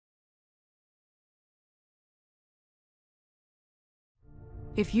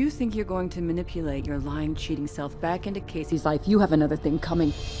If you think you're going to manipulate your lying, cheating self back into Casey's life, you have another thing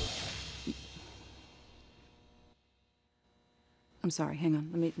coming. I'm sorry, hang on.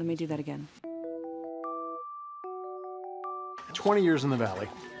 Let me do that again. 20 years in the Valley.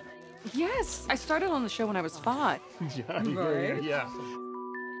 Yes! I started on the show when I was 5. Right? Yeah.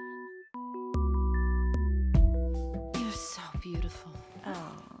 You're so beautiful.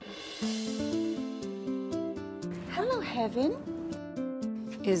 Oh. Hello, Heaven.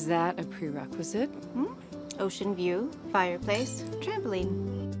 Is that a prerequisite? Hmm? Ocean view, fireplace,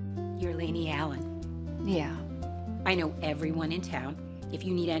 trampoline. You're Lainey Allen. Yeah. I know everyone in town. If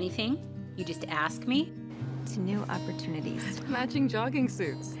you need anything, you just ask me. To new opportunities. Matching jogging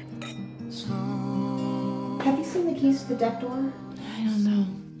suits. Have you seen the keys to the deck door? I don't know.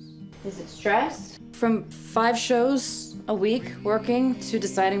 Is it stressed? From 5 shows a week working to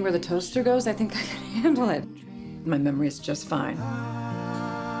deciding where the toaster goes, I think I can handle it. My memory is just fine.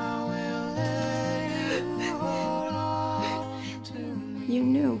 You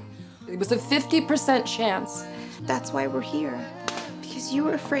knew. It was a 50% chance. That's why we're here. Because you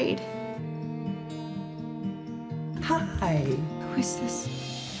were afraid. Hi. Who is this?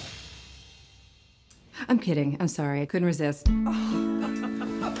 I'm kidding. I'm sorry. I couldn't resist.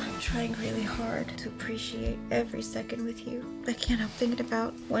 I'm trying really hard to appreciate every second with you. I can't help thinking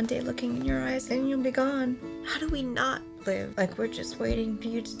about one day looking in your eyes and you'll be gone. How do we not live like we're just waiting for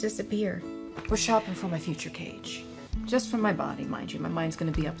you to disappear? We're shopping for my future cage. Just for my body, mind you. My mind's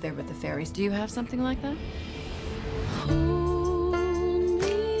gonna be up there with the fairies. Do you have something like that?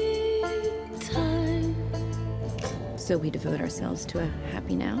 So we devote ourselves to a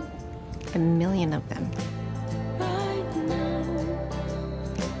happy now? A million of them.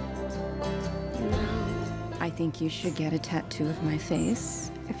 I think you should get a tattoo of my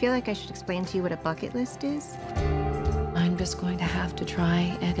face. I feel like I should explain to you what a bucket list is. I'm just going to have to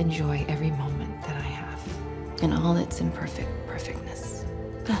try and enjoy every moment that I have. In all its imperfect perfectness.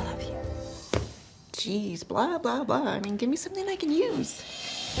 I love you. Jeez, blah, blah, blah. I mean, give me something I can use.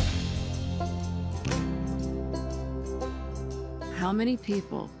 How many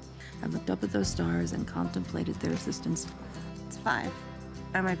people have looked up at those stars and contemplated their existence? It's 5.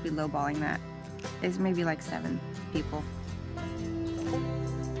 I might be lowballing that. It's maybe like 7 people.